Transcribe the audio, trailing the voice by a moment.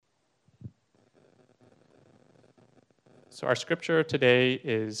So our scripture today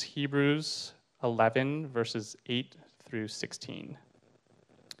is Hebrews 11, verses 8 through 16.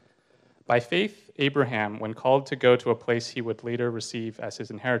 By faith, Abraham, when called to go to a place he would later receive as his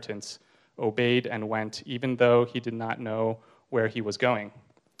inheritance, obeyed and went, even though he did not know where he was going.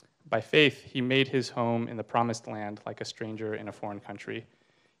 By faith, he made his home in the promised land like a stranger in a foreign country.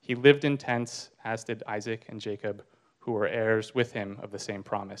 He lived in tents, as did Isaac and Jacob, who were heirs with him of the same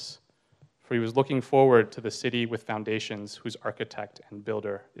promise. For he was looking forward to the city with foundations, whose architect and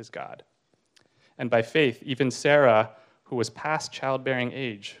builder is God. And by faith, even Sarah, who was past childbearing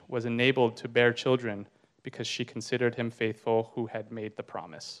age, was enabled to bear children because she considered him faithful who had made the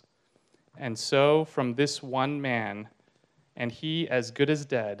promise. And so from this one man, and he as good as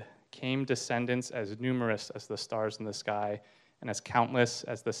dead, came descendants as numerous as the stars in the sky and as countless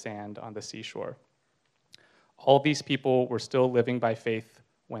as the sand on the seashore. All these people were still living by faith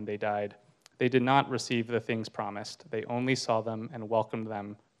when they died. They did not receive the things promised. They only saw them and welcomed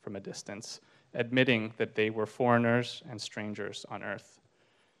them from a distance, admitting that they were foreigners and strangers on earth.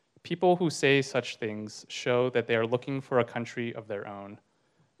 People who say such things show that they are looking for a country of their own.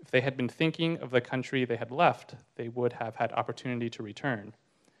 If they had been thinking of the country they had left, they would have had opportunity to return.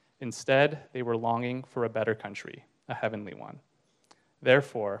 Instead, they were longing for a better country, a heavenly one.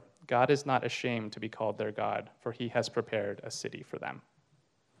 Therefore, God is not ashamed to be called their God, for he has prepared a city for them.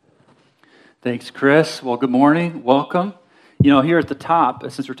 Thanks, Chris. Well, good morning. Welcome. You know, here at the top,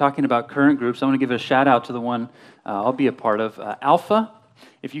 since we're talking about current groups, I want to give a shout out to the one I'll be a part of, Alpha.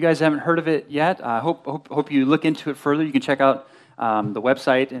 If you guys haven't heard of it yet, I hope you look into it further. You can check out the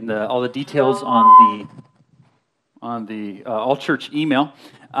website and all the details on the All Church email.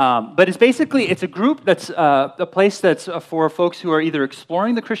 But it's a group that's a place that's for folks who are either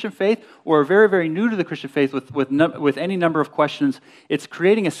exploring the Christian faith or are very, very new to the Christian faith with any number of questions. It's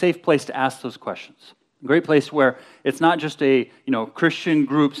creating a safe place to ask those questions. A great place where it's not just a Christian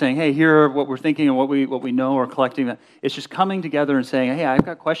group saying, hey, here are what we're thinking and what we know or collecting. It's just coming together and saying, hey, I've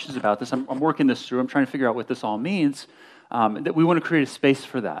got questions about this. I'm working this through. I'm trying to figure out what this all means. That we want to create a space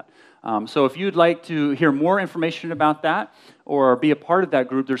for that. So if you'd like to hear more information about that or be a part of that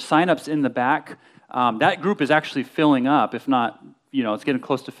group, there's signups in the back. That group is actually filling up. If not, it's getting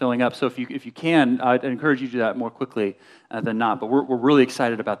close to filling up. So if you can, I'd encourage you to do that more quickly than not. But we're really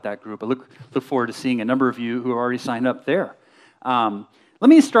excited about that group. I look forward to seeing a number of you who have already signed up there. Let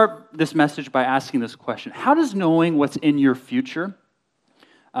me start this message by asking this question. How does knowing what's in your future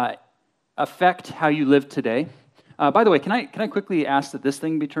affect how you live today? By the way, can I quickly ask that this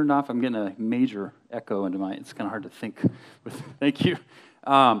thing be turned off? I'm getting a major echo into it's kind of hard to think with. Thank you.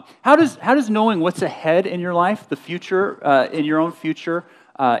 How does knowing what's ahead in your life, the future, in your own future,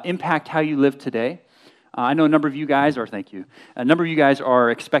 impact how you live today? I know a number of you guys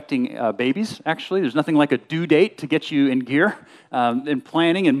are expecting babies, actually. There's nothing like a due date to get you in gear and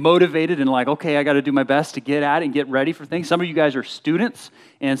planning and motivated and like, okay, I got to do my best to get at it and get ready for things. Some of you guys are students,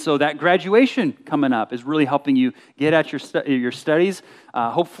 and so that graduation coming up is really helping you get at your studies,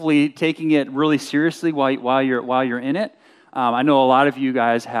 hopefully taking it really seriously while you're in it. I know a lot of you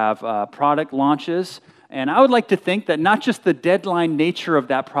guys have product launches, and I would like to think that not just the deadline nature of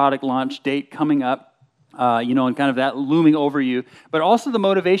that product launch date coming up, and kind of that looming over you, but also the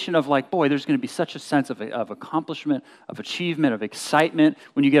motivation of like, boy, there's going to be such a sense of accomplishment, of achievement, of excitement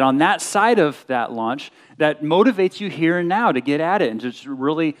when you get on that side of that launch that motivates you here and now to get at it and just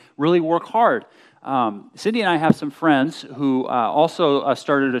really, really work hard. Cindy and I have some friends who also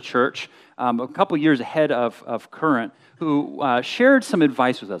started a church a couple years ahead of Current who shared some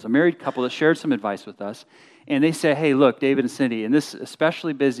advice with us, a married couple that shared some advice with us. And they say, hey, look, David and Cindy, in this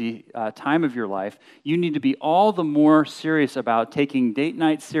especially busy time of your life, you need to be all the more serious about taking date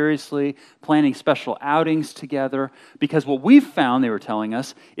night seriously, planning special outings together, because what we've found, they were telling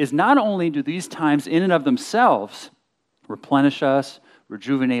us, is not only do these times in and of themselves replenish us,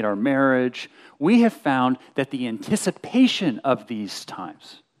 rejuvenate our marriage, we have found that the anticipation of these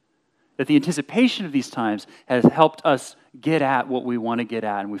times has helped us get at what we want to get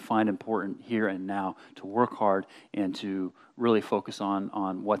at and we find important here and now to work hard and to really focus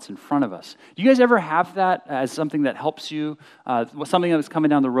on what's in front of us. Do you guys ever have that as something that helps you, something that's coming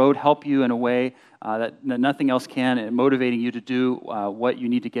down the road help you in a way that nothing else can, and motivating you to do what you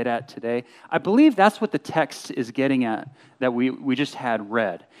need to get at today? I believe that's what the text is getting at that we just had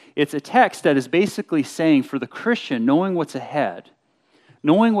read. It's a text that is basically saying for the Christian, knowing what's ahead,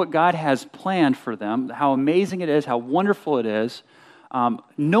 knowing what God has planned for them, how amazing it is, how wonderful it is,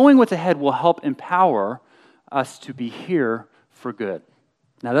 knowing what's ahead will help empower us to be here for good.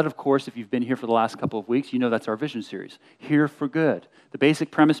 Now that, of course, if you've been here for the last couple of weeks, you know that's our vision series, Here for Good. The basic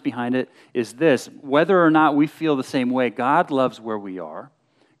premise behind it is this: whether or not we feel the same way, God loves where we are.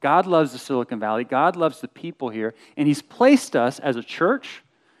 God loves the Silicon Valley. God loves the people here. And He's placed us as a church,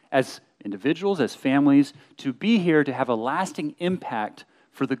 as individuals, as families, to be here to have a lasting impact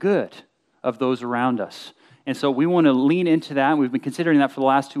for the good of those around us. And so we want to lean into that. We've been considering that for the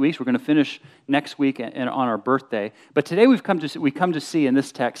last 2 weeks. We're going to finish next week on our birthday. But today we come to see in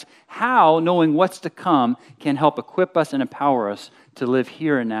this text how knowing what's to come can help equip us and empower us to live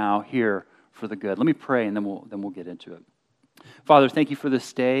here and now, here for the good. Let me pray, and then we'll get into it. Father, thank you for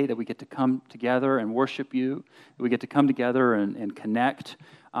this day that we get to come together and worship you, that we get to come together and connect,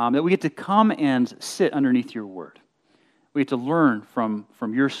 that we get to come and sit underneath your word. We get to learn from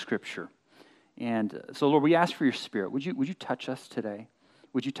your scripture. And so, Lord, we ask for your Spirit. Would you touch us today?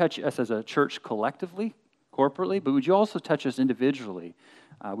 Would you touch us as a church collectively, corporately, but would you also touch us individually?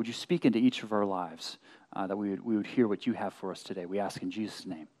 Would you speak into each of our lives that we would hear what you have for us today? We ask in Jesus'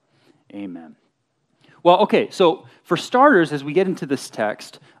 name. Amen. Well, okay, so for starters, as we get into this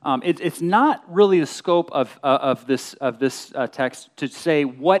text, it's not really the scope of this text to say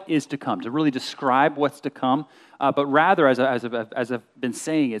what is to come, to really describe what's to come, but rather, as I've been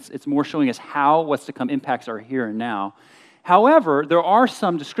saying, it's more showing us how what's to come impacts our here and now. However, there are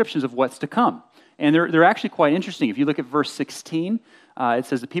some descriptions of what's to come, and they're actually quite interesting. If you look at verse 16, it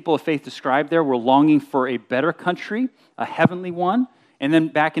says, the people of faith described there were longing for a better country, a heavenly one. And then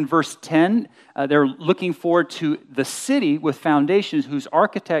back in verse 10, they're looking forward to the city with foundations whose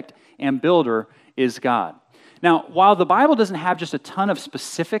architect and builder is God. Now, while the Bible doesn't have just a ton of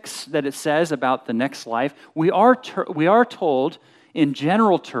specifics that it says about the next life, we are told in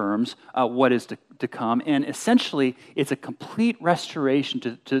general terms what is to come. And essentially, it's a complete restoration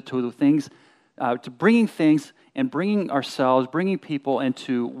to the things, to bringing things and bringing ourselves, bringing people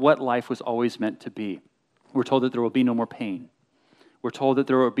into what life was always meant to be. We're told that there will be no more pain. We're told that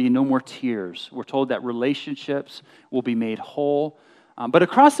there will be no more tears. We're told that relationships will be made whole. But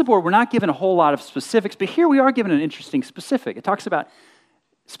across the board, we're not given a whole lot of specifics, but here we are given an interesting specific. It talks about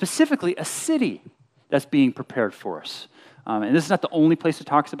specifically a city that's being prepared for us. And this is not the only place it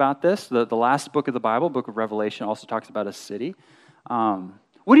talks about this. The last book of the Bible, book of Revelation, also talks about a city. What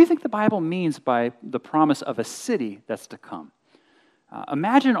do you think the Bible means by the promise of a city that's to come?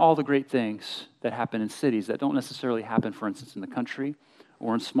 Imagine all the great things that happen in cities that don't necessarily happen, for instance, in the country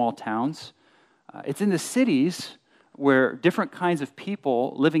or in small towns. It's in the cities where different kinds of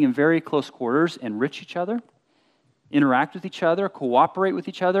people living in very close quarters enrich each other, interact with each other, cooperate with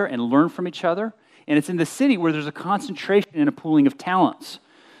each other, and learn from each other. And it's in the city where there's a concentration and a pooling of talents,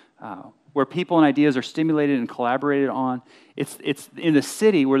 where people and ideas are stimulated and collaborated on. It's in the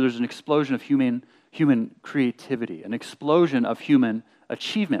city where there's an explosion of human creativity, an explosion of human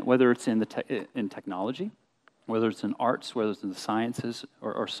achievement, whether it's in technology, whether it's in arts, whether it's in the sciences,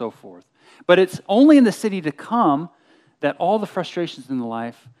 or so forth. But it's only in the city to come that all the frustrations in the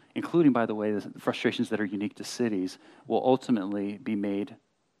life, including, by the way, the frustrations that are unique to cities, will ultimately be made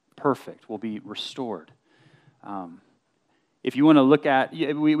perfect, will be restored. If you want to look at,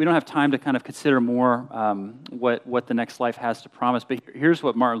 we don't have time to kind of consider more what the next life has to promise, but here's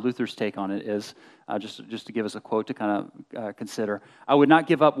what Martin Luther's take on it is, just to give us a quote to kind of consider. I would not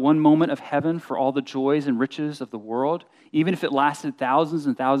give up one moment of heaven for all the joys and riches of the world, even if it lasted thousands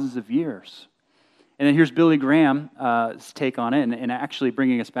and thousands of years. And then here's Billy Graham's take on it, and actually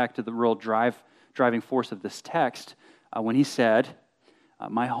bringing us back to the real driving force of this text, when he said,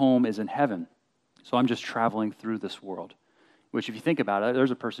 my home is in heaven, so I'm just traveling through this world. Which, if you think about it,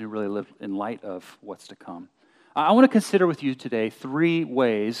 there's a person who really lived in light of what's to come. I want to consider with you today 3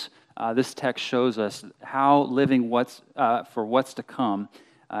 ways this text shows us how living for what's to come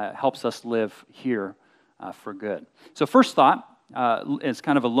helps us live here for good. So first thought, it's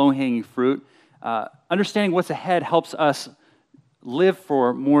kind of a low-hanging fruit. Understanding what's ahead helps us live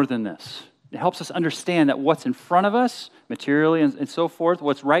for more than this. It helps us understand that what's in front of us, materially and so forth,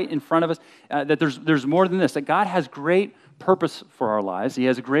 what's right in front of us, that there's more than this, that God has great purpose for our lives. He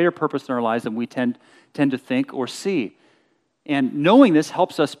has a greater purpose in our lives than we tend to think or see. And knowing this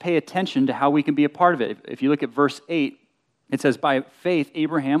helps us pay attention to how we can be a part of it. If you look at verse 8, it says, by faith,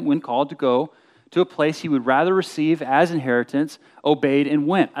 Abraham, when called to go to a place he would rather receive as inheritance, obeyed and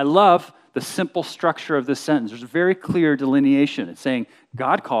went. I love the simple structure of this sentence. There's a very clear delineation. It's saying,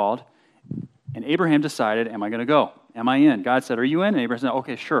 God called, and Abraham decided, am I going to go? Am I in? God said, are you in? And Abraham said,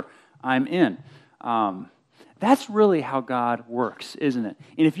 okay, sure, I'm in. That's really how God works, isn't it?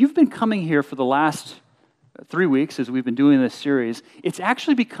 And if you've been coming here for the last 3 weeks as we've been doing this series, it's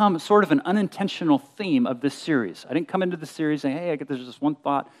actually become sort of an unintentional theme of this series. I didn't come into the series saying, hey, there's this one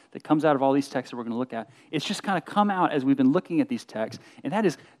thought that comes out of all these texts that we're going to look at. It's just kind of come out as we've been looking at these texts, and that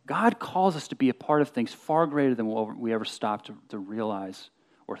is God calls us to be a part of things far greater than what we ever stop to realize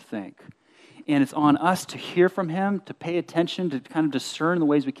or think. And it's on us to hear from him, to pay attention, to kind of discern the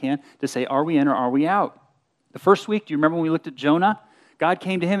ways we can, to say, are we in or are we out? The first week, do you remember when we looked at Jonah? God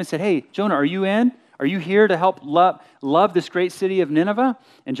came to him and said, hey, Jonah, are you in? Are you here to help love this great city of Nineveh?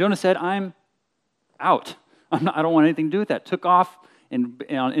 And Jonah said, I'm out. I don't want anything to do with that. Took off in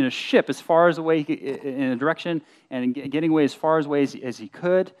a ship as far as away in a direction and getting away as far away as he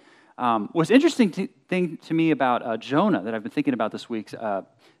could. What's interesting thing to me about Jonah that I've been thinking about this week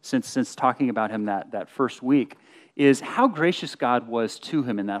since talking about him that first week is how gracious God was to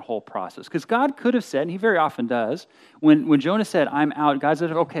him in that whole process. Because God could have said, and he very often does, when Jonah said, I'm out, God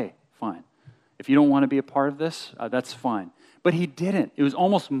said, okay, fine. If you don't want to be a part of this, that's fine. But he didn't. It was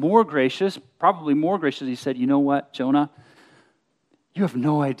almost more gracious, probably more gracious. He said, you know what, Jonah? You have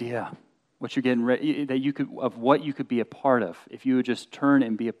no idea what you're getting ready, of what you could be a part of if you would just turn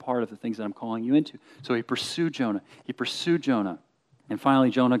and be a part of the things that I'm calling you into. So he pursued Jonah. And finally,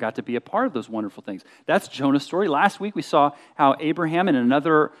 Jonah got to be a part of those wonderful things. That's Jonah's story. Last week, we saw how Abraham, in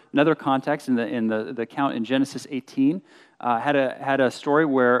another context, in the account in Genesis 18, had a story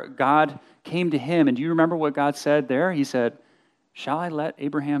where God came to him. And do you remember what God said there? He said, shall I let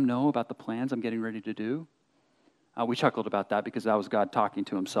Abraham know about the plans I'm getting ready to do? We chuckled about that because that was God talking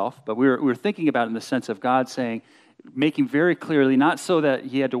to himself. But we were thinking about it in the sense of God saying, making very clearly, not so that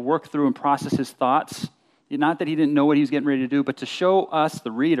he had to work through and process his thoughts, not that he didn't know what he was getting ready to do, but to show us,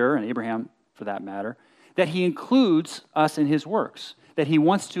 the reader, and Abraham for that matter, that he includes us in his works, that he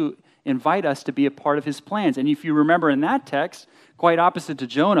wants to invite us to be a part of his plans. And if you remember in that text, quite opposite to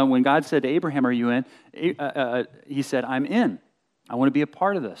Jonah, when God said to Abraham, are you in? He said, I'm in. I want to be a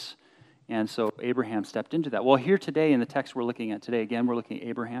part of this. And so Abraham stepped into that. Well, here today in the text we're looking at today, again, we're looking at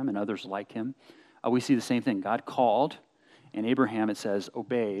Abraham and others like him. We see the same thing. God called, and Abraham, it says,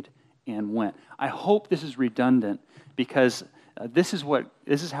 obeyed and went. I hope this is redundant because this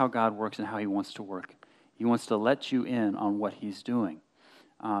is how God works and how he wants to work. He wants to let you in on what he's doing.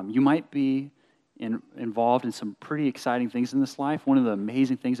 You might be involved in some pretty exciting things in this life. One of the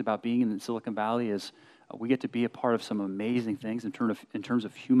amazing things about being in Silicon Valley is we get to be a part of some amazing things in terms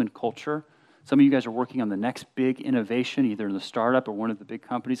of human culture. Some of you guys are working on the next big innovation, either in the startup or one of the big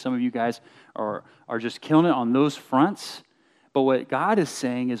companies. Some of you guys are just killing it on those fronts. But what God is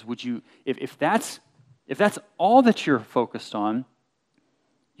saying is, would you, if that's all that you're focused on,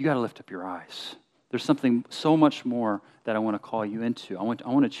 you got to lift up your eyes. There's something so much more that I want to call you into. I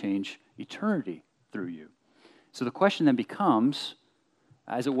want to change eternity through you. So the question then becomes,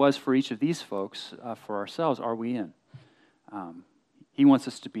 as it was for each of these folks, for ourselves, are we in? He wants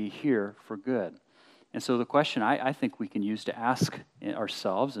us to be here for good. And so the question I think we can use to ask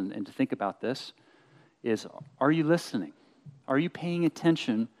ourselves and to think about this is, are you listening? Are you paying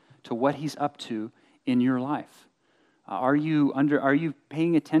attention to what he's up to in your life? Are you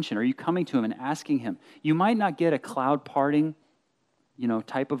paying attention? Are you coming to him and asking him? You might not get a cloud parting,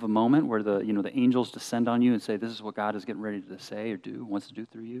 type of a moment where the angels descend on you and say, this is what God is getting ready to say or do, wants to do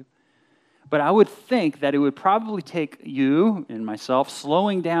through you. But I would think that it would probably take you and myself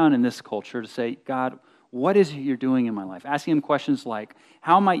slowing down in this culture to say, God, what is it you're doing in my life? Asking him questions like,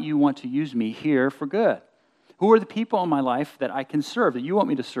 how might you want to use me here for good? Who are the people in my life that I can serve, that you want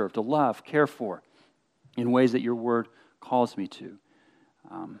me to serve, to love, care for, in ways that your word calls me to?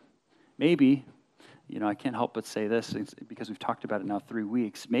 Maybe, I can't help but say this because we've talked about it now 3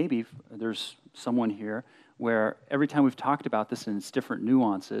 weeks. Maybe there's someone here where every time we've talked about this in its different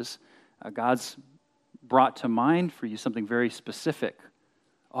nuances, God's brought to mind for you something very specific.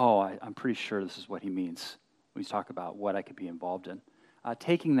 Oh, I'm pretty sure this is what he means when he's talking about what I could be involved in.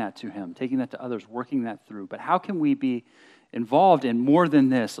 Taking that to him, taking that to others, working that through. But how can we be involved in more than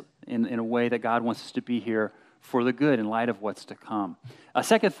this in a way that God wants us to be here for the good in light of what's to come? A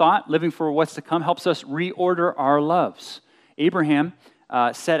second thought, living for what's to come, helps us reorder our loves. Abraham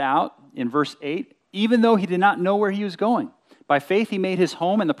set out in verse 8, even though he did not know where he was going. By faith, he made his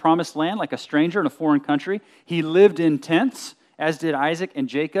home in the promised land like a stranger in a foreign country. He lived in tents, as did Isaac and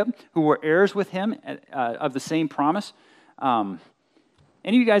Jacob, who were heirs with him of the same promise.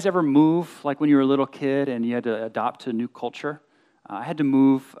 Any of you guys ever move, like when you were a little kid and you had to adopt to a new culture? I had to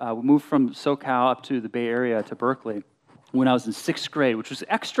move from SoCal up to the Bay Area to Berkeley when I was in 6th grade, which was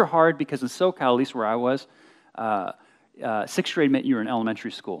extra hard because in SoCal, at least where I was, 6th grade meant you were in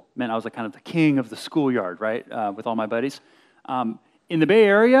elementary school. Meant I was like kind of the king of the schoolyard, right, with all my buddies. In the Bay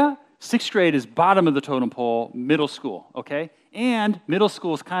Area, 6th grade is bottom of the totem pole, middle school, okay? And middle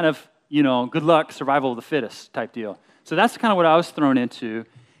school is kind of, good luck, survival of the fittest type deal. So that's kind of what I was thrown into,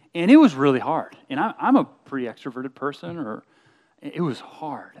 and it was really hard. And I'm a pretty extroverted person, it was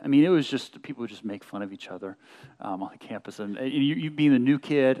hard. I mean, it was just, people would just make fun of each other on the campus. And you being the new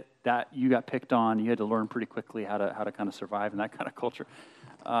kid, that you got picked on, you had to learn pretty quickly how to kind of survive in that kind of culture.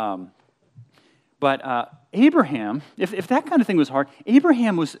 But Abraham, if that kind of thing was hard,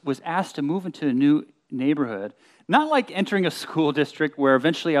 Abraham was asked to move into a new neighborhood, not like entering a school district where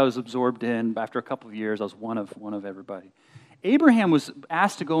eventually I was absorbed in. After a couple of years, I was one of everybody. Abraham was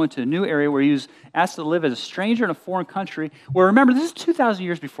asked to go into a new area where he was asked to live as a stranger in a foreign country, where, remember, this is 2,000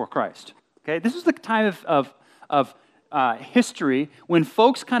 years before Christ. Okay, this was the time of history when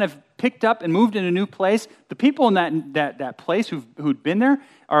folks kind of picked up and moved in a new place. The people in that place who'd been there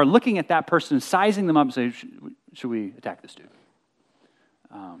are looking at that person, sizing them up and saying, should we attack this dude?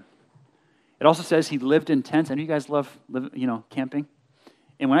 It also says he lived in tents. Any of you guys love camping?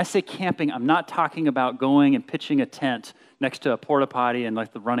 And when I say camping, I'm not talking about going and pitching a tent next to a porta potty and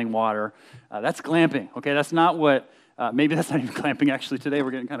like the running water. That's glamping, okay? That's not what, maybe that's not even glamping actually. Today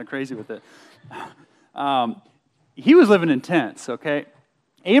we're getting kind of crazy with it. He was living in tents, okay?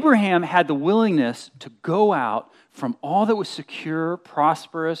 Abraham had the willingness to go out from all that was secure,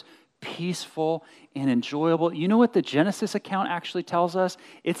 prosperous, peaceful, and enjoyable. You know what the Genesis account actually tells us?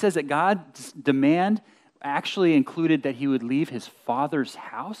 It says that God's demand actually included that he would leave his father's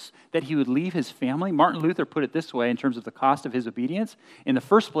house, that he would leave his family. Martin Luther put it this way in terms of the cost of his obedience. In the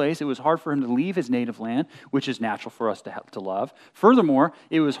first place, it was hard for him to leave his native land, which is natural for us to love. Furthermore,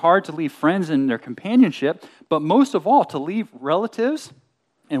 it was hard to leave friends and their companionship, but most of all, to leave relatives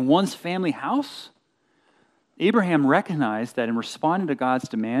and one's family house. Abraham recognized that in responding to God's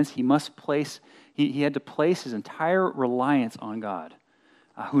demands, he had to place his entire reliance on God,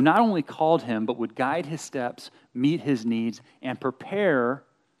 who not only called him, but would guide his steps, meet his needs, and prepare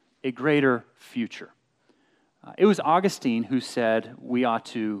a greater future. It was Augustine who said we ought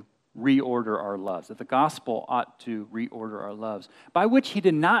to reorder our loves, that the gospel ought to reorder our loves, by which he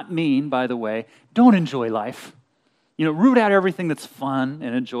did not mean, by the way, don't enjoy life. Root out everything that's fun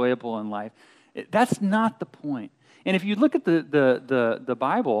and enjoyable in life. That's not the point. And if you look at the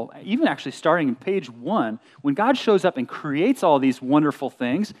Bible, even actually starting in page 1, when God shows up and creates all these wonderful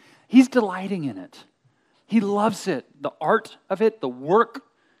things, he's delighting in it. He loves it. The art of it, the work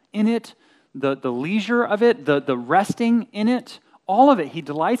in it, the leisure of it, the resting in it, all of it he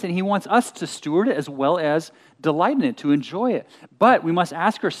delights in. He wants us to steward it as well as delight in it, to enjoy it. But we must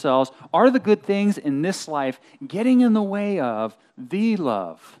ask ourselves, are the good things in this life getting in the way of the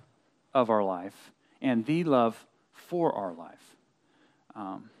love of our life and the love for our life?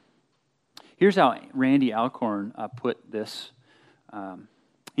 Here's how Randy Alcorn put this.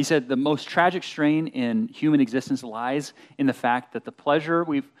 He said, the most tragic strain in human existence lies in the fact that the pleasure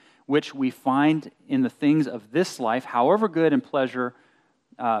which we find in the things of this life, however good that pleasure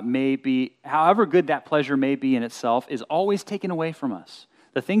may be in itself, is always taken away from us.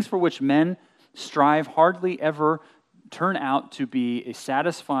 The things for which men strive hardly ever turn out to be as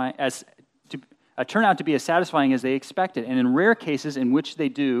satisfying as they expected, and in rare cases in which they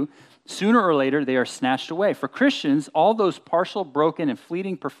do, sooner or later they are snatched away. For Christians, all those partial, broken, and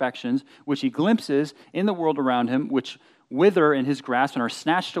fleeting perfections which he glimpses in the world around him, which wither in his grasp and are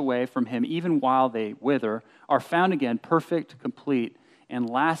snatched away from him even while they wither, are found again perfect, complete, and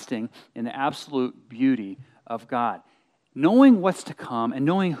lasting in the absolute beauty of God. Knowing what's to come and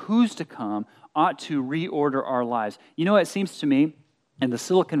knowing who's to come ought to reorder our lives. It seems to me, in the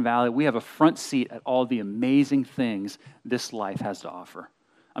Silicon Valley, we have a front seat at all the amazing things this life has to offer.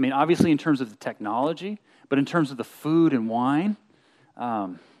 I mean, obviously in terms of the technology, but in terms of the food and wine,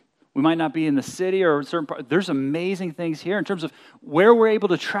 we might not be in the city or a certain part. There's amazing things here in terms of where we're able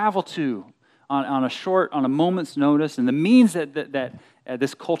to travel to on a moment's notice, and the means that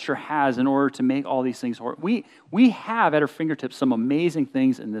this culture has in order to make all these things work. We have at our fingertips some amazing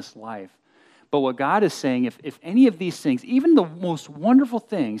things in this life. But what God is saying, if any of these things, even the most wonderful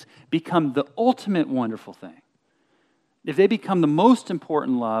things, become the ultimate wonderful thing, if they become the most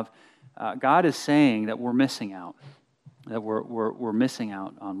important love, God is saying that we're missing out, that we're missing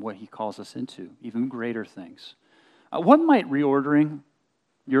out on what he calls us into, even greater things. What might reordering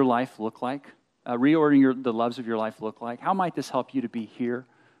your life look like? Reordering the loves of your life look like? How might this help you to be here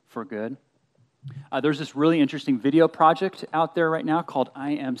for good? There's this really interesting video project out there right now called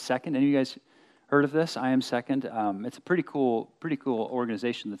I Am Second. Any of you guys heard of this? I Am Second. It's a pretty cool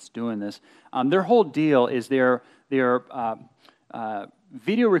organization that's doing this. Their whole deal is they're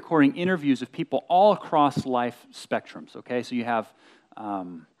video recording interviews of people all across life spectrums. Okay, so you have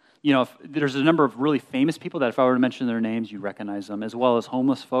there's a number of really famous people that if I were to mention their names, you recognize them, as well as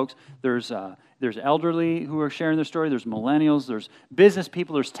homeless folks. There's elderly who are sharing their story. There's millennials. There's business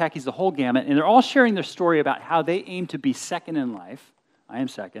people. There's techies, the whole gamut. And they're all sharing their story about how they aim to be second in life. I am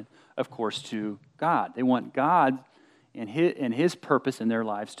second, of course, to God. They want God and His purpose in their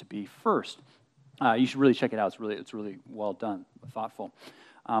lives to be first. You should really check it out. It's really well done, thoughtful.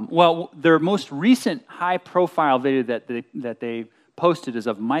 Their most recent high-profile video that they posted is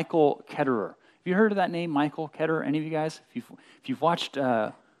of Michael Ketterer. Have you heard of that name, Michael Ketterer? Any of you guys? If you've watched,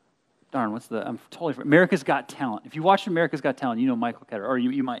 I'm totally America's Got Talent. If you watched America's Got Talent, you know Michael Ketterer, or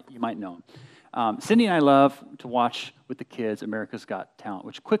you might know him. Cindy and I love to watch with the kids America's Got Talent.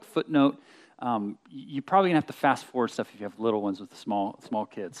 Which, quick footnote. You're probably going to have to fast forward stuff if you have little ones with small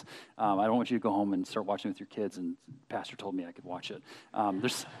kids. I don't want you to go home and start watching with your kids, and the pastor told me I could watch it.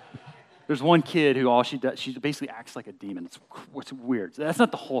 There's one kid who all she does, she basically acts like a demon. It's weird. That's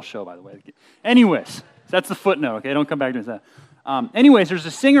not the whole show, by the way. Anyways, that's the footnote, okay? Don't come back to that. Anyways, there's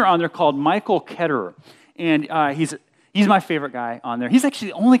a singer on there called Michael Ketterer, and he's my favorite guy on there. He's actually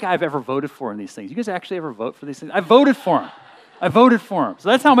the only guy I've ever voted for in these things. You guys actually ever vote for these things? I voted for him. So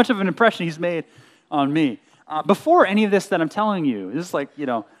that's how much of an impression he's made on me. Before any of this that I'm telling you, this is like,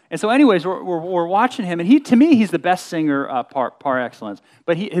 And so anyways, we're watching him, and to me, he's the best singer par excellence.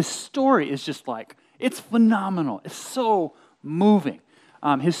 But his story is just like, it's phenomenal. It's so moving.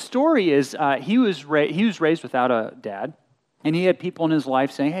 His story is he was raised without a dad, and he had people in his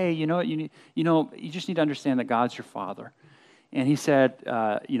life saying, hey, you know what, you just need to understand that God's your father. And he said,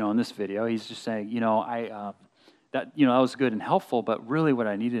 in this video, he's just saying, that was good and helpful, but really what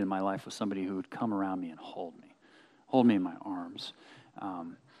I needed in my life was somebody who would come around me and hold me in my arms.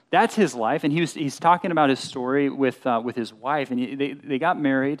 That's his life, and he's talking about his story with his wife, and they got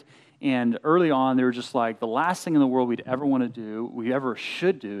married, and early on they were just like, the last thing in the world we'd ever want to do, we ever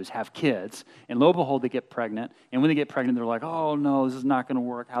should do, is have kids. And lo and behold, they get pregnant, and when they get pregnant, they're like, oh no, this is not going to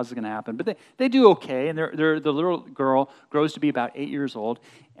work. How's it going to happen? But they do okay, and the little girl grows to be about 8 years old,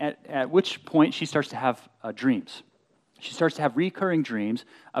 at which point she starts to have dreams. She starts to have recurring dreams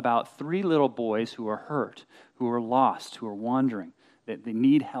about 3 little boys who are hurt, who are lost, who are wandering, that they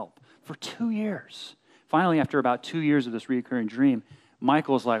need help for 2 years. Finally, after about 2 years of this recurring dream,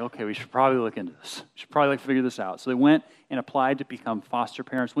 Michael's like, okay, we should probably look into this. We should probably figure this out. So they went and applied to become foster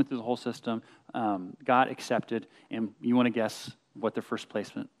parents, went through the whole system, got accepted, and you want to guess what their first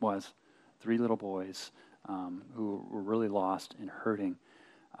placement was? 3 little boys who were really lost and hurting.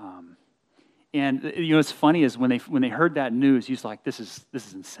 And it's funny is when they heard that news, he's like, this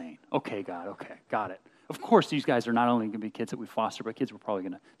is insane. Okay, God, okay, got it. Of course, these guys are not only going to be kids that we foster, but kids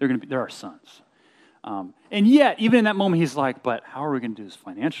they're our sons. And yet, even in that moment, he's like, but how are we going to do this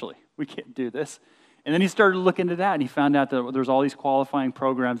financially? We can't do this. And then he started to look into that, and he found out that there's all these qualifying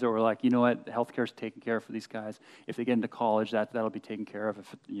programs that were like, you know what, healthcare is taken care of for these guys. If they get into college, that'll be taken care of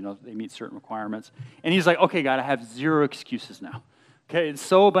if they meet certain requirements. And he's like, okay, God, I have 0 excuses now. Okay, it's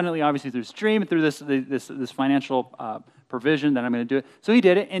so abundantly obviously through this dream and through this financial provision that I'm going to do it. So he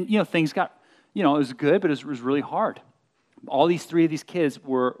did it, and things got, it was good, but it was really hard. All 3 of these kids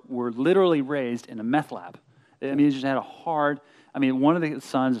were literally raised in a meth lab. I mean, they just had one of the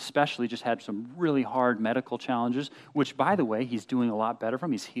sons especially just had some really hard medical challenges, which, by the way, he's doing a lot better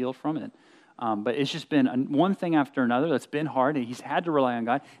from. He's healed from it. But it's just been one thing after another that's been hard, and he's had to rely on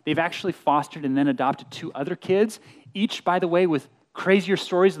God. They've actually fostered and then adopted 2 other kids, each, by the way, with crazier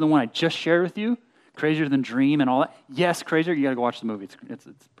stories than the one I just shared with you. Crazier than Dream and all that. Yes, crazier. You got to go watch the movie. It's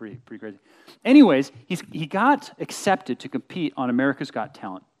pretty crazy. Anyways, he got accepted to compete on America's Got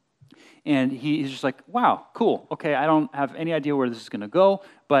Talent. And he's just like, wow, cool. Okay, I don't have any idea where this is going to go,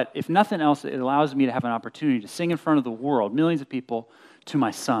 but if nothing else, it allows me to have an opportunity to sing in front of the world, millions of people, to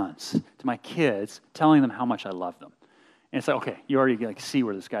my sons, to my kids, telling them how much I love them. And it's like, okay, you already see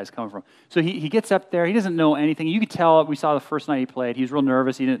where this guy's coming from. So he gets up there. He doesn't know anything. You could tell, we saw the first night he played, he was real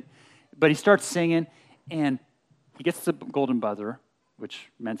nervous. But he starts singing, and he gets the golden buzzer, which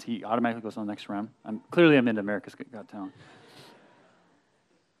meant he automatically goes on the next round. Clearly, I'm into America's Got Talent.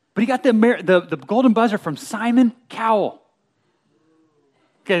 But he got the golden buzzer from Simon Cowell.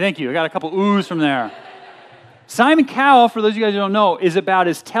 Okay, thank you. I got a couple oohs from there. Simon Cowell, for those of you guys who don't know, is about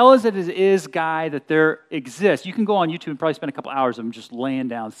as tell as it is guy that there exists. You can go on YouTube and probably spend a couple hours of him just laying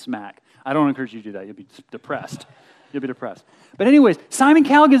down smack. I don't encourage you to do that. You'll be depressed. But anyways, Simon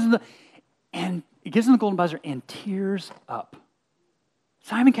Cowell gives him the golden buzzer and tears up.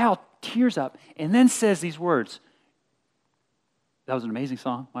 Simon Cowell tears up and then says these words. That was an amazing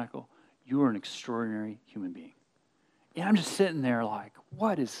song, Michael. You are an extraordinary human being. And I'm just sitting there like,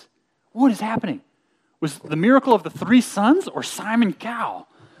 what is happening? Was the miracle of the 3 sons or Simon Cowell?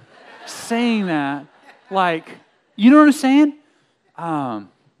 saying that. Like, you know what I'm saying?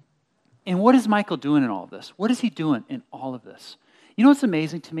 And what is Michael doing in all of this? What is he doing in all of this? You know what's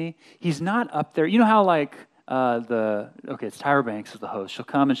amazing to me? He's not up there. You know how like it's Tyra Banks is the host. She'll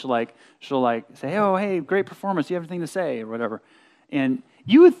come and she'll say, oh, hey, great performance. You have anything to say or whatever. And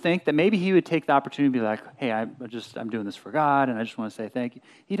you would think that maybe he would take the opportunity to be like, hey, I'm doing this for God, and I just want to say thank you.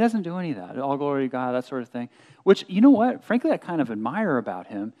 He doesn't do any of that. All glory to God, that sort of thing. Which, you know what? Frankly, I kind of admire about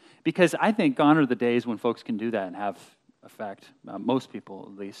him, because I think gone are the days when folks can do that and have effect, most people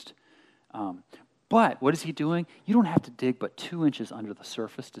at least. But what is he doing? You don't have to dig but 2 inches under the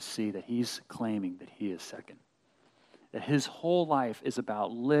surface to see that he's claiming that he is second. That his whole life is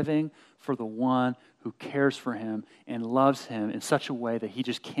about living for the one who cares for him and loves him in such a way that he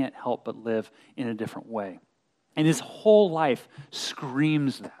just can't help but live in a different way. And his whole life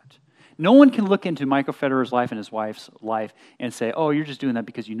screams that. No one can look into Michael Federer's life and his wife's life and say, oh, you're just doing that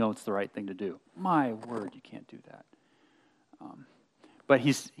because you know it's the right thing to do. My word, you can't do that. But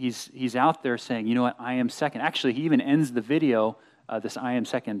he's out there saying, you know what, I am second. Actually, he even ends the video, this I am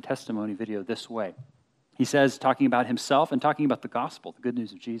second testimony video, this way. He says, talking about himself and talking about the gospel, the good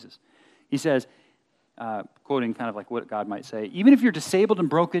news of Jesus. He says, quoting kind of like what God might say, even if you're disabled and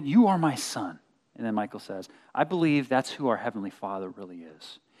broken, you are my son. And then Michael says, I believe that's who our Heavenly Father really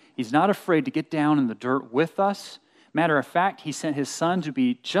is. He's not afraid to get down in the dirt with us. Matter of fact, he sent his son to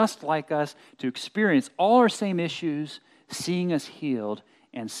be just like us, to experience all our same issues, seeing us healed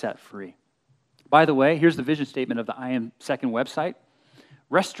and set free. By the way, here's the vision statement of the I Am Second website.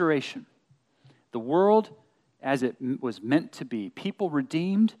 Restoration. The world as it was meant to be. People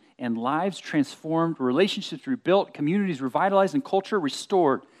redeemed and lives transformed, relationships rebuilt, communities revitalized, and culture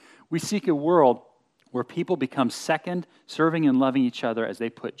restored. We seek a world where people become second, serving and loving each other as they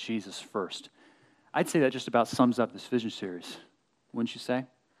put Jesus first. I'd say that just about sums up this vision series, wouldn't you say?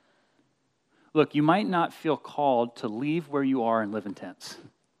 Look, you might not feel called to leave where you are and live in tents.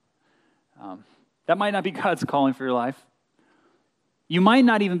 That might not be God's calling for your life. You might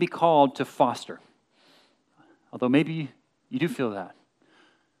not even be called to foster, although maybe you do feel that.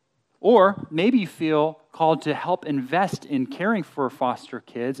 Or maybe you feel called to help invest in caring for foster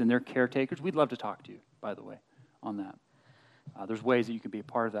kids and their caretakers. We'd love to talk to you, by the way, on that. There's ways that you can be a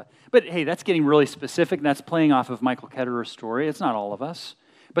part of that. But hey, that's getting really specific, and that's playing off of Michael Ketterer's story. It's not all of us.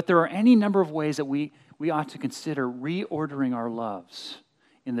 But there are any number of ways that we ought to consider reordering our loves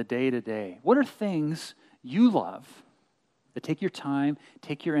in the day-to-day. What are things you love that take your time,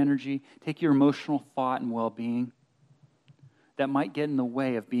 take your energy, take your emotional thought and well-being that might get in the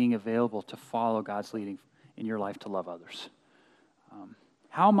way of being available to follow God's leading in your life to love others?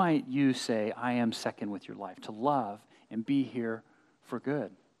 How might you say, I am second with your life, to love and be here for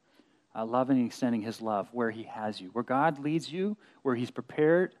good? Loving and extending his love where he has you. Where God leads you, where he's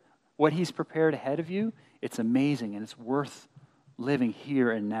prepared, what he's prepared ahead of you, it's amazing and it's worth living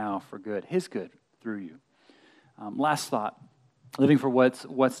here and now for good, his good through you. Last thought, living for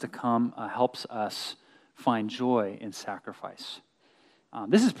what's to come helps us find joy in sacrifice.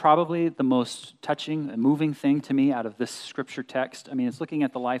 This is probably the most touching and moving thing to me out of this scripture text. I mean, it's looking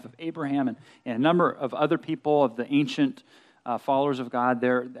at the life of Abraham and a number of other people of the ancient followers of God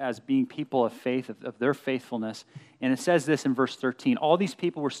there as being people of faith, of their faithfulness. And it says this in verse 13, all these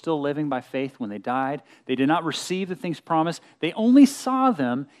people were still living by faith when they died. They did not receive the things promised. They only saw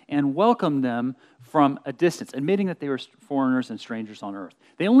them and welcomed them from a distance, admitting that they were foreigners and strangers on earth.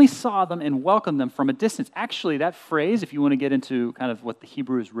 They only saw them and welcomed them from a distance. Actually, that phrase, if you want to get into kind of what the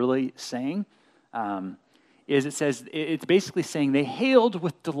Hebrew is really saying, is it says, it's basically saying they hailed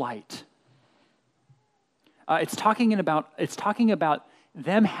with delight. It's talking about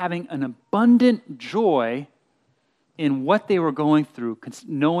them having an abundant joy in what they were going through,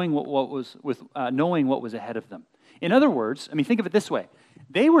 knowing what was ahead of them. In other words, I mean, think of it this way: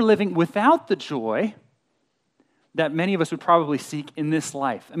 they were living without the joy that many of us would probably seek in this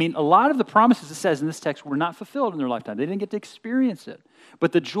life. I mean, a lot of the promises it says in this text were not fulfilled in their lifetime. They didn't get to experience it.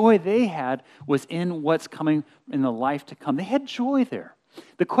 But the joy they had was in what's coming in the life to come. They had joy there.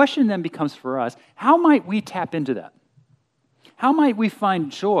 The question then becomes for us, how might we tap into that? How might we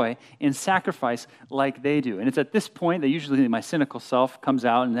find joy in sacrifice like they do? And it's at this point that usually my cynical self comes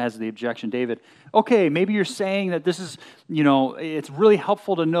out and has the objection, David, okay, maybe you're saying that this is, it's really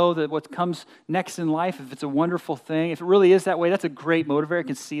helpful to know that what comes next in life, if it's a wonderful thing, if it really is that way, that's a great motivator. I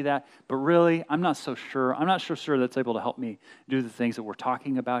can see that. But really, I'm not so sure. I'm not so sure that's able to help me do the things that we're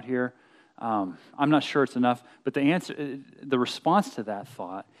talking about here. I'm not sure it's enough. But the response to that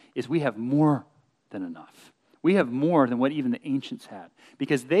thought is we have more than enough. We have more than what even the ancients had.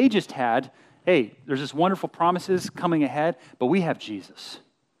 Because they just had, hey, there's this wonderful promises coming ahead, but we have Jesus.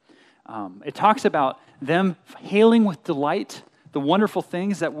 It talks about them hailing with delight the wonderful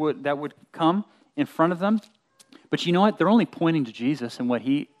things that would come in front of them. But you know what? They're only pointing to Jesus and what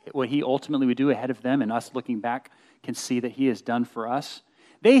he ultimately would do ahead of them, and us looking back can see that he has done for us.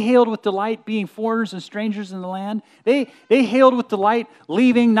 They hailed with delight being foreigners and strangers in the land. They hailed with delight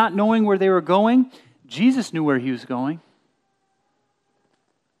leaving, not knowing where they were going. Jesus knew where he was going.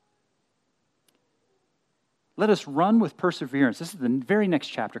 Let us run with perseverance. This is the very next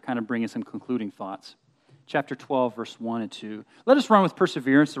chapter, kind of bringing some concluding thoughts. Chapter 12, verse 1 and 2. Let us run with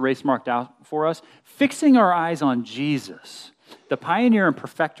perseverance the race marked out for us, fixing our eyes on Jesus, the pioneer and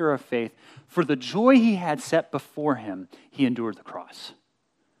perfecter of faith. For the joy he had set before him, he endured the cross.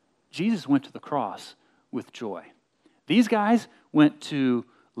 Jesus went to the cross with joy. These guys went to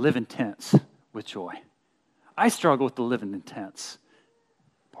live in tents with joy. I struggle with the living in tents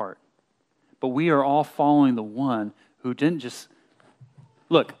part. But we are all following the one who didn't just...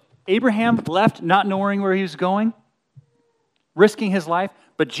 Look, Abraham left not knowing where he was going, risking his life,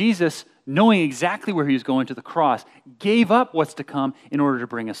 but Jesus, knowing exactly where he was going to the cross, gave up what's to come in order to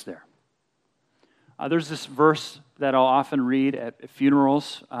bring us there. There's this verse that I'll often read at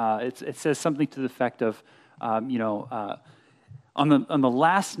funerals. It says something to the effect of, on the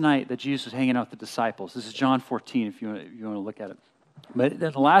last night that Jesus was hanging out with the disciples. This is John 14, if you want to look at it. But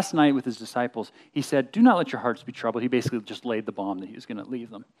the last night with his disciples, he said, do not let your hearts be troubled. He basically just laid the bomb that he was going to leave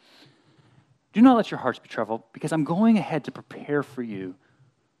them. Do not let your hearts be troubled, because I'm going ahead to prepare for you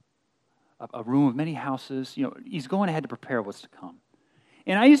a room of many houses. He's going ahead to prepare what's to come.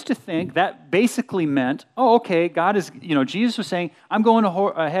 And I used to think that basically meant, God is, Jesus was saying, I'm going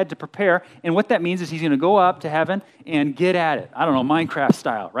ahead to prepare. And what that means is he's going to go up to heaven and get at it. I don't know, Minecraft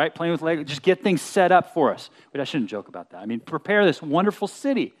style, right? Playing with Lego, just get things set up for us. But I shouldn't joke about that. I mean, prepare this wonderful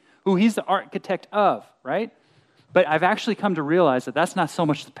city, who he's the architect of, right? But I've actually come to realize that that's not so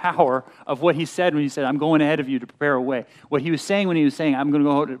much the power of what he said when he said, I'm going ahead of you to prepare a way. What he was saying when he was saying, I'm going to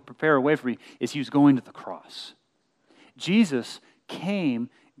go to prepare a way for you, is he was going to the cross. Jesus came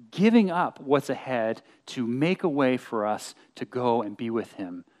giving up what's ahead to make a way for us to go and be with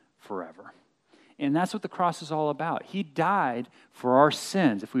him forever. And that's what the cross is all about. He died for our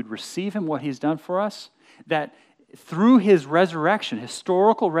sins. If we'd receive him, what he's done for us, that through his resurrection,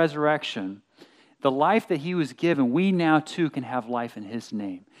 historical resurrection, the life that he was given, we now too can have life in his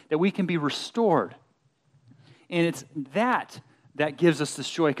name, that we can be restored. And it's that gives us this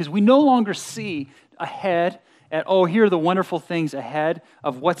joy, because we no longer see ahead at, here are the wonderful things ahead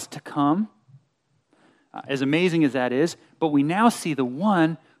of what's to come, as amazing as that is, but we now see the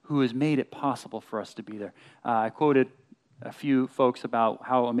one who has made it possible for us to be there. I quoted a few folks about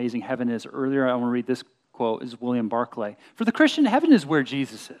how amazing heaven is earlier. I want to read this quote. This is William Barclay. For the Christian, heaven is where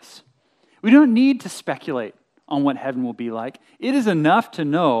Jesus is. We don't need to speculate on what heaven will be like. It is enough to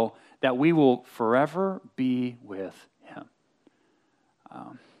know that we will forever be with him.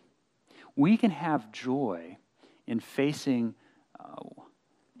 We can have joy in facing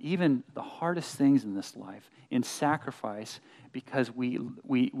even the hardest things in this life, in sacrifice, because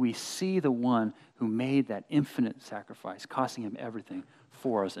we see the one who made that infinite sacrifice, costing him everything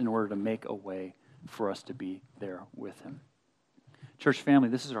for us in order to make a way for us to be there with him. Church family,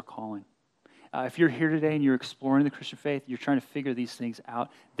 this is our calling. If you're here today and you're exploring the Christian faith, you're trying to figure these things out,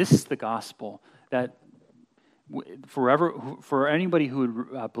 this is the gospel that for anybody who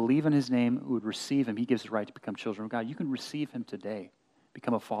would believe in his name, who would receive him, he gives the right to become children of God. You can receive him today,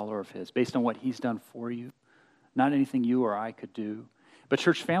 become a follower of his, based on what he's done for you, not anything you or I could do. But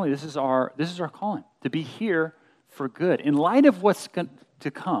church family, this is our calling, to be here for good, in light of what's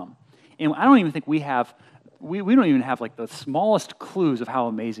to come. And I don't even think we don't even have like the smallest clues of how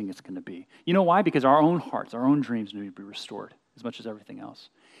amazing it's going to be. You know why? Because our own hearts, our own dreams need to be restored as much as everything else.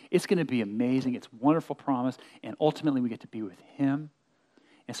 It's going to be amazing. It's a wonderful promise. And ultimately, we get to be with him.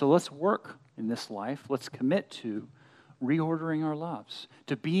 And so let's work in this life. Let's commit to reordering our lives,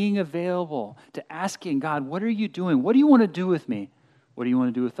 to being available, to asking God, what are you doing? What do you want to do with me? What do you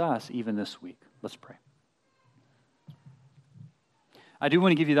want to do with us even this week? Let's pray. I do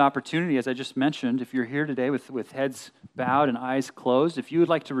want to give you the opportunity, as I just mentioned, if you're here today with heads bowed and eyes closed, if you would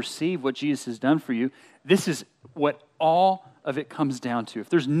like to receive what Jesus has done for you, this is what all of it comes down to. If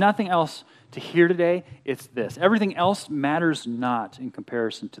there's nothing else to hear today, it's this. Everything else matters not in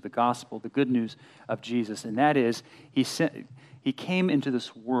comparison to the gospel, the good news of Jesus, and that is he came into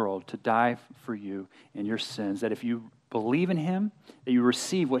this world to die for you and your sins, that if you believe in him, that you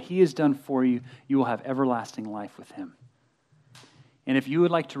receive what he has done for you, you will have everlasting life with him. And if you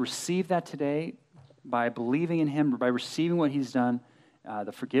would like to receive that today by believing in him, or by receiving what he's done,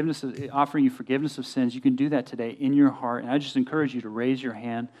 offering you forgiveness of sins, you can do that today in your heart. And I just encourage you to raise your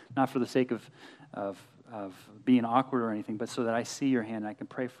hand, not for the sake of being awkward or anything, but so that I see your hand and I can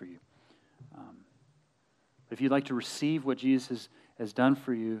pray for you. If you'd like to receive what Jesus has done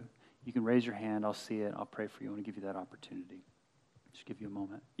for you, you can raise your hand. I'll see it. I'll pray for you. I want to give you that opportunity. Just give you a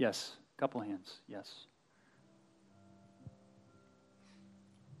moment. Yes, a couple hands. Yes.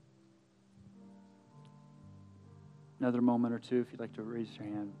 Another moment or two if you'd like to raise your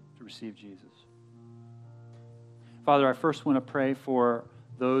hand to receive Jesus. Father, I first want to pray for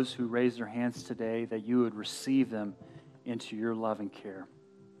those who raise their hands today, that you would receive them into your love and care.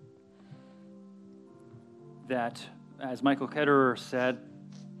 That, as Michael Ketterer said,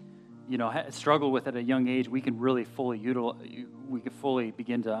 struggled with at a young age, we can really fully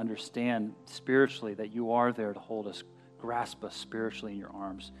begin to understand spiritually that you are there to hold us, grasp us spiritually in your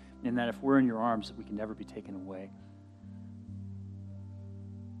arms, and that if we're in your arms, we can never be taken away.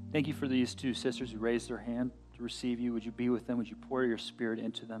 Thank you for these two sisters who raised their hand to receive you. Would you be with them? Would you pour your Spirit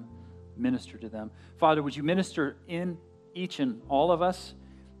into them? Minister to them. Father, would you minister in each and all of us?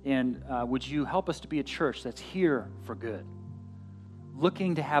 And would you help us to be a church that's here for good,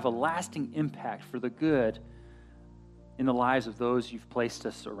 looking to have a lasting impact for the good in the lives of those you've placed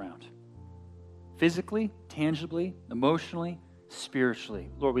us around, physically, tangibly, emotionally,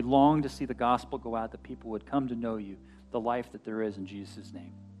 spiritually. Lord, we long to see the gospel go out, that people would come to know you, the life that there is in Jesus'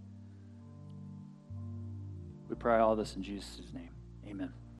 name. We pray all this in Jesus' name. Amen.